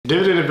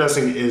Dividend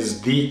investing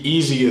is the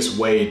easiest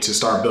way to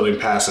start building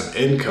passive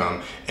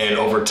income, and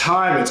over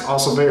time it's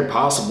also very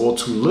possible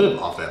to live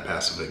off that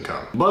passive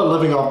income. But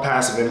living off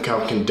passive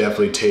income can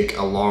definitely take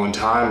a long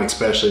time,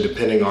 especially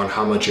depending on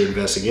how much you're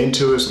investing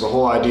into it. So the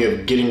whole idea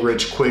of getting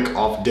rich quick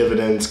off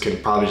dividends can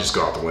probably just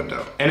go out the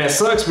window. And it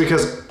sucks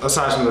because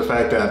aside from the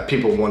fact that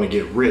people want to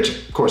get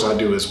rich, of course I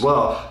do as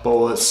well, but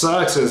what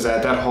sucks is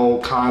that that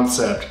whole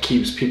concept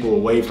keeps people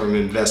away from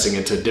investing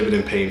into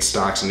dividend paying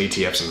stocks and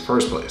ETFs in the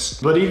first place.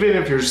 But even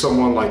if you're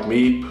someone like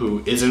me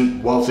who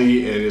isn't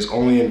wealthy and is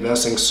only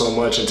investing so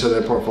much into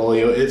their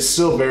portfolio, it's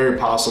still very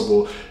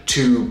possible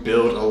to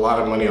build a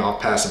lot of money off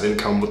passive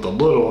income with a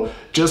little,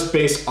 just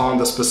based on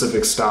the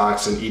specific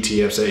stocks and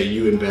ETFs that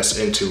you invest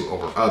into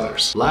over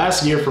others.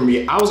 Last year for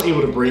me, I was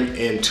able to bring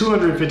in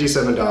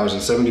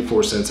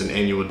 $257.74 in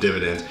annual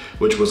dividends,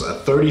 which was a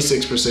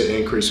 36%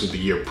 increase from the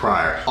year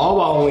prior, all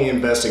while only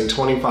investing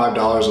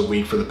 $25 a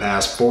week for the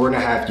past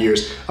 4.5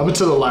 years, up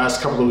until the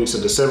last couple of weeks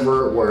of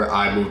December, where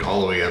I moved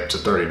all the way up to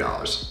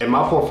 $30. And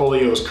my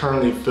portfolio is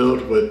currently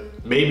filled with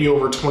maybe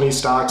over 20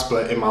 stocks,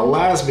 but in my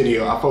last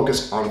video, I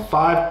focused on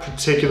 5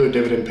 particular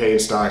dividend paying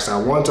stocks. I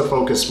want to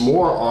focus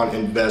more on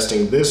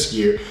investing this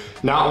year,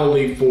 not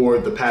only for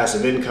the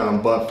passive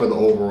income, but for the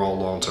overall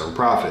long-term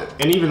profit.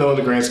 And even though in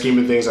the grand scheme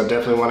of things, I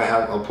definitely want to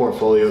have a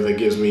portfolio that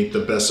gives me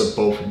the best of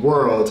both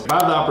worlds, if I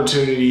have the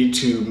opportunity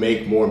to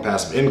make more in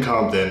passive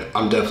income, then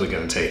I'm definitely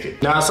going to take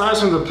it. Now, aside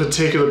from the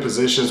particular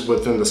positions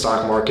within the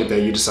stock market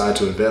that you decide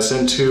to invest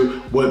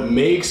into, what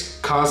makes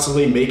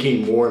constantly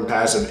making more in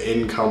passive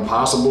income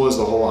possible is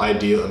the whole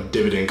idea of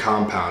dividend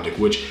compounding,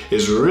 which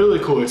is really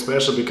cool,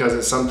 especially because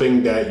it's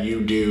something that you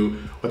do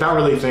without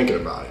really thinking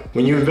about it.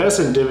 When you invest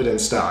in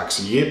dividend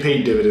stocks, you get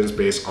paid dividends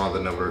based on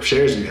the number of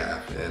shares you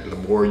have. And the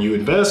more you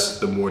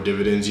invest, the more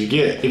dividends you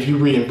get. If you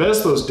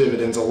reinvest those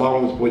dividends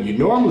along with what you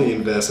normally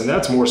invest, and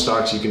that's more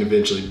stocks you can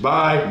eventually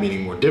buy,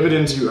 meaning more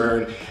dividends you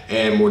earn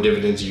and more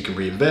dividends you can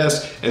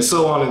reinvest, and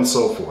so on and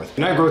so forth.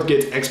 And that growth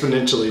gets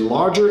exponentially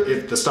larger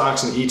if the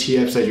stocks and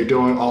ETFs that you're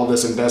doing all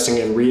this investing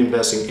and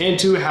reinvesting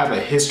into have a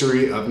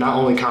history of not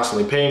only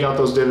constantly paying out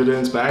those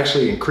dividends, but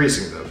actually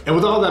increasing them. And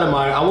with all that in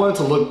mind, I wanted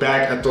to look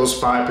back at those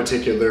 5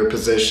 particular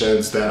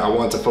positions that I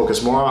want to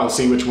focus more on,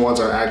 see which ones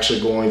are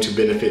actually going to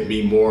benefit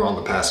me more on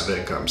the passive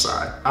income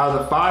side. Out of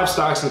the 5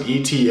 stocks and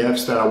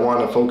ETFs that I want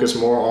to focus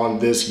more on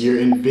this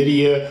year,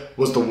 Nvidia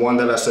was the one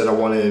that I said I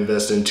want to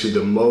invest into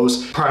the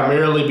most,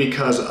 primarily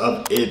because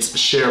of its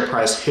share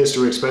price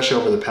history, especially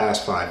over the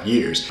past 5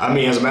 years. I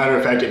mean, as a matter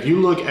of fact, if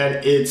you look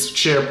at its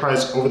share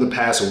price over the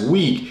past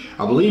week,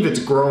 I believe it's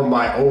grown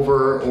by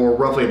over or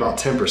roughly about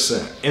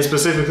 10%. And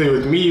specifically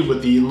with me,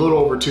 with the little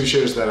over 2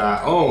 shares that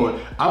I own,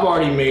 I've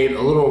already made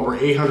a little over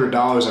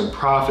 $800 in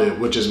profit,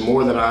 which is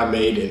more than I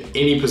made in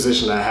any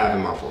position I have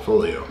in my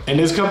portfolio. And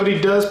this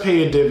company does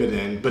pay a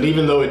dividend, but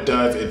even though it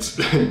does, it's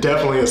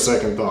definitely a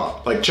second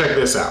thought. Like, check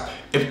this out.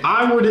 If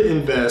I were to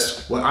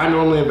invest what I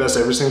normally invest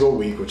every single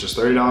week, which is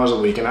 $30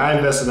 a week, and I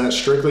invested that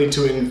strictly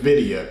to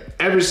Nvidia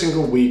every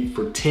single week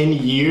for 10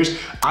 years,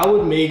 I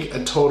would make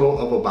a total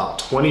of about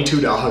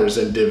 $22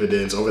 in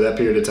dividends over that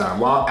period of time,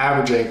 while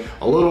averaging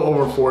a little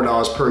over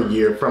 $4 per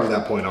year from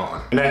that point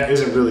on. And that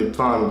isn't really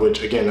fun,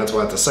 which again, that's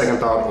why it's a second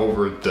thought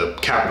over the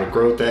capital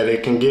growth that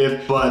it can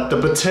give. But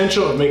the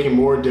potential of making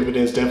more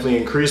dividends definitely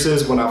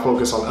increases when I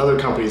focus on other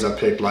companies I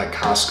picked, like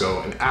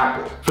Costco and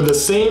Apple. For the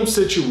same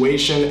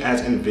situation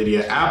as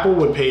Nvidia, Apple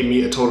would pay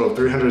me a total of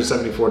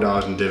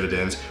 $374 in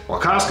dividends,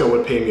 while Costco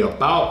would pay me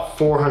about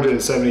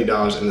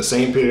 $470 in the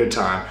same period of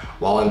time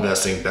while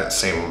investing that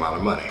same amount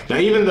of money. Now,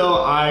 even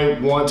though I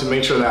want to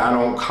make sure that I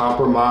don't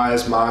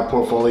compromise my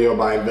portfolio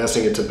by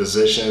investing into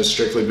positions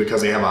strictly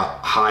because they have a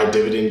high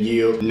dividend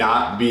yield,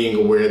 not being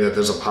aware that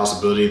there's a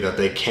possibility that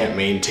they can't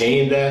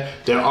maintain that,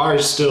 there are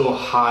still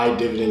high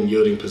dividend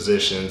yielding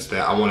positions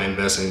that I want to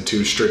invest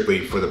into strictly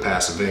for the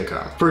passive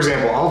income. For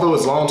example, although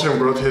its long-term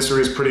growth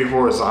history is pretty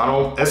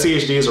horizontal,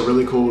 SCHD is a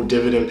really cool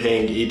dividend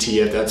paying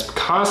ETF that's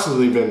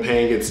constantly been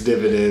paying its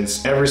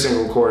dividends every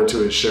single quarter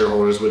to its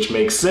shareholders, which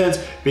makes sense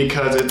because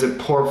its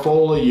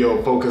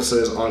portfolio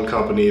focuses on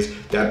companies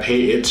that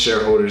pay its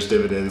shareholders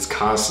dividends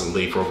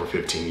constantly for over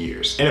 15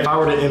 years. And if I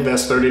were to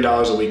invest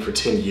 $30 a week for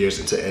 10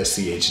 years into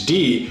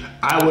SCHD,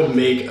 I would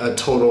make a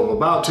total of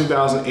about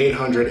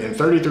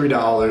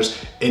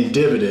 $2,833 in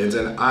dividends,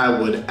 and I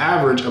would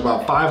average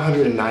about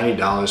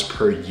 $590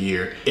 per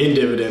year in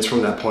dividends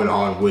from that point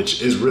on,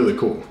 which is really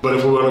cool. But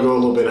if we want to go a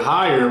little bit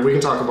higher, we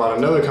can talk about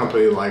another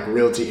company like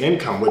Realty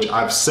Income, which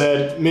I've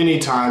said many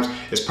times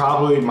is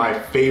probably my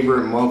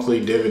favorite monthly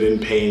dividend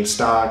paying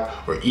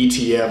stock or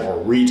ETF or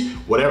REIT,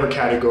 whatever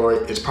category.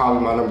 It's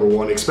probably my number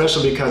one,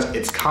 especially because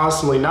it's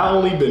constantly not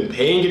only been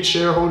paying its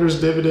shareholders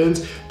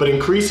dividends, but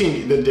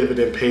increasing the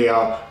dividend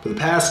payout for the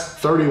past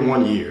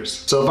 31 years.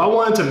 So if I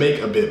wanted to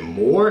make a bit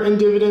more in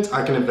dividends,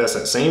 I can invest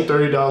that same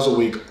 $30 a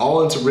week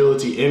all into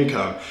Realty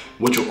Income,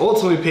 which will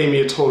ultimately pay me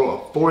a total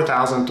of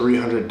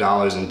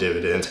 $4,300 in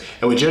dividends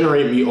and would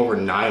generate me over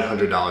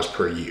 $900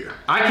 per year.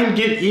 I can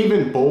get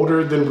even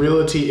bolder than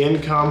Realty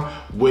Income,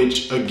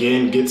 which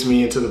again gets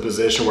me into the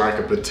position where I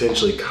could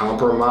potentially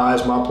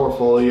compromise my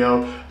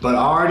portfolio, but I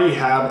already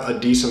have a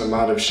decent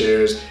amount of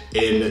shares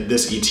in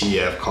this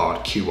ETF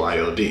called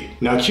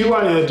QYOD. Now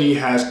QYOD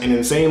has an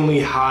insanely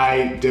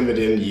high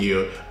dividend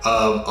yield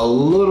of a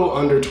little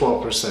under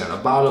 12%,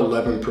 about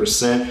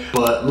 11%,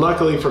 but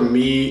luckily for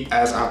me,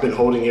 as I've been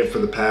holding it for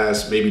the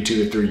past maybe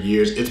 2 to 3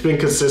 years, it's been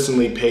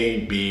consistently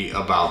paid me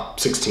about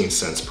 16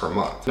 cents per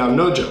month. Now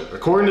no joke,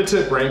 according to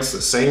TipRanks,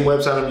 the same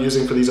website I'm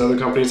using for these other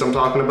companies I'm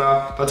talking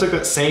about, if I took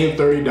that same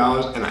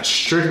 $30 and I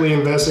strictly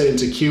invested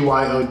into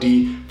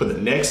QYOD for the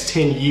next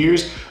 10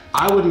 years,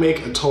 I would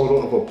make a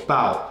total of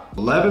about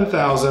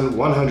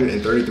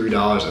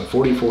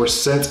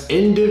 $11,133.44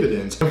 in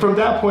dividends. And from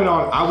that point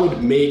on, I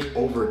would make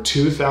over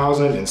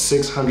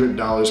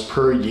 $2,600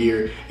 per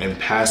year in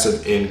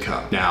passive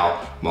income.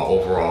 Now, my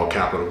overall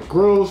capital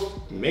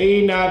growth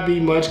may not be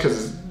much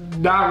because it's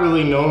not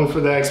really known for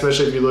that,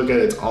 especially if you look at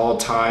its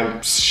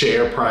all-time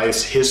share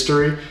price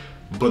history.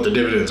 But the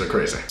dividends are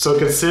crazy. So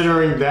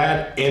considering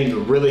that and the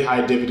really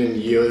high dividend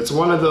yield, it's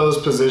one of those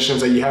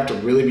positions that you have to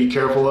really be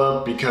careful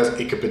of because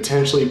it could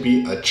potentially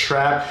be a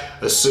trap,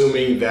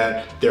 assuming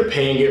that they're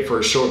paying it for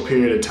a short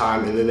period of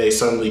time and then they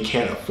suddenly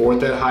can't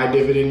afford that high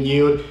dividend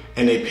yield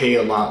and they pay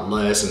a lot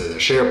less and then the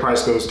share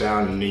price goes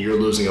down and then you're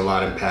losing a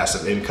lot in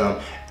passive income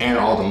and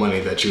all the money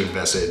that you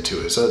invested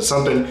into it. So it's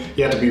something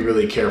you have to be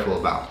really careful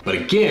about. But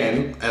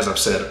again, as I've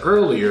said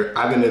earlier,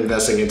 I've been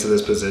investing into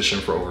this position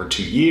for over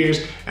 2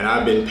 years and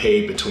I've been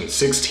paid between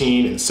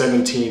 16 and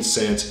 17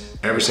 cents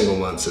every single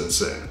month since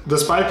then.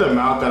 Despite the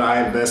amount that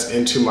I invest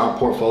into my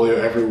portfolio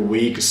every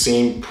week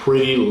seem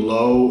pretty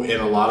low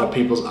in a lot of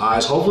people's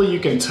eyes, hopefully you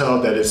can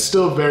tell that it's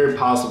still very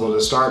possible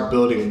to start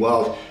building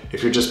wealth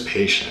if you're just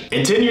patient.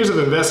 And 10 years of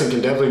investing can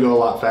definitely go a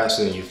lot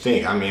faster than you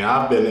think. I mean,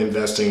 I've been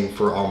investing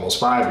for almost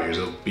 5 years.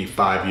 It'll be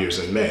 5 years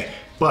in May.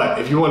 But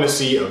if you want to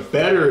see a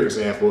better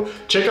example,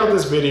 check out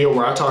this video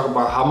where I talk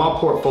about how my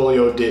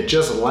portfolio did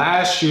just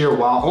last year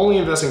while only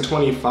investing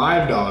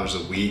 $25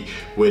 a week,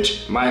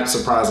 which might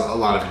surprise a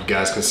lot of you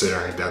guys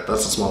considering that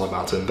that's a small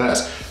amount to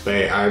invest. But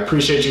hey, I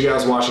appreciate you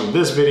guys watching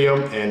this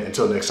video, and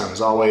until next time, as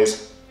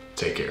always,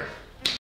 take care.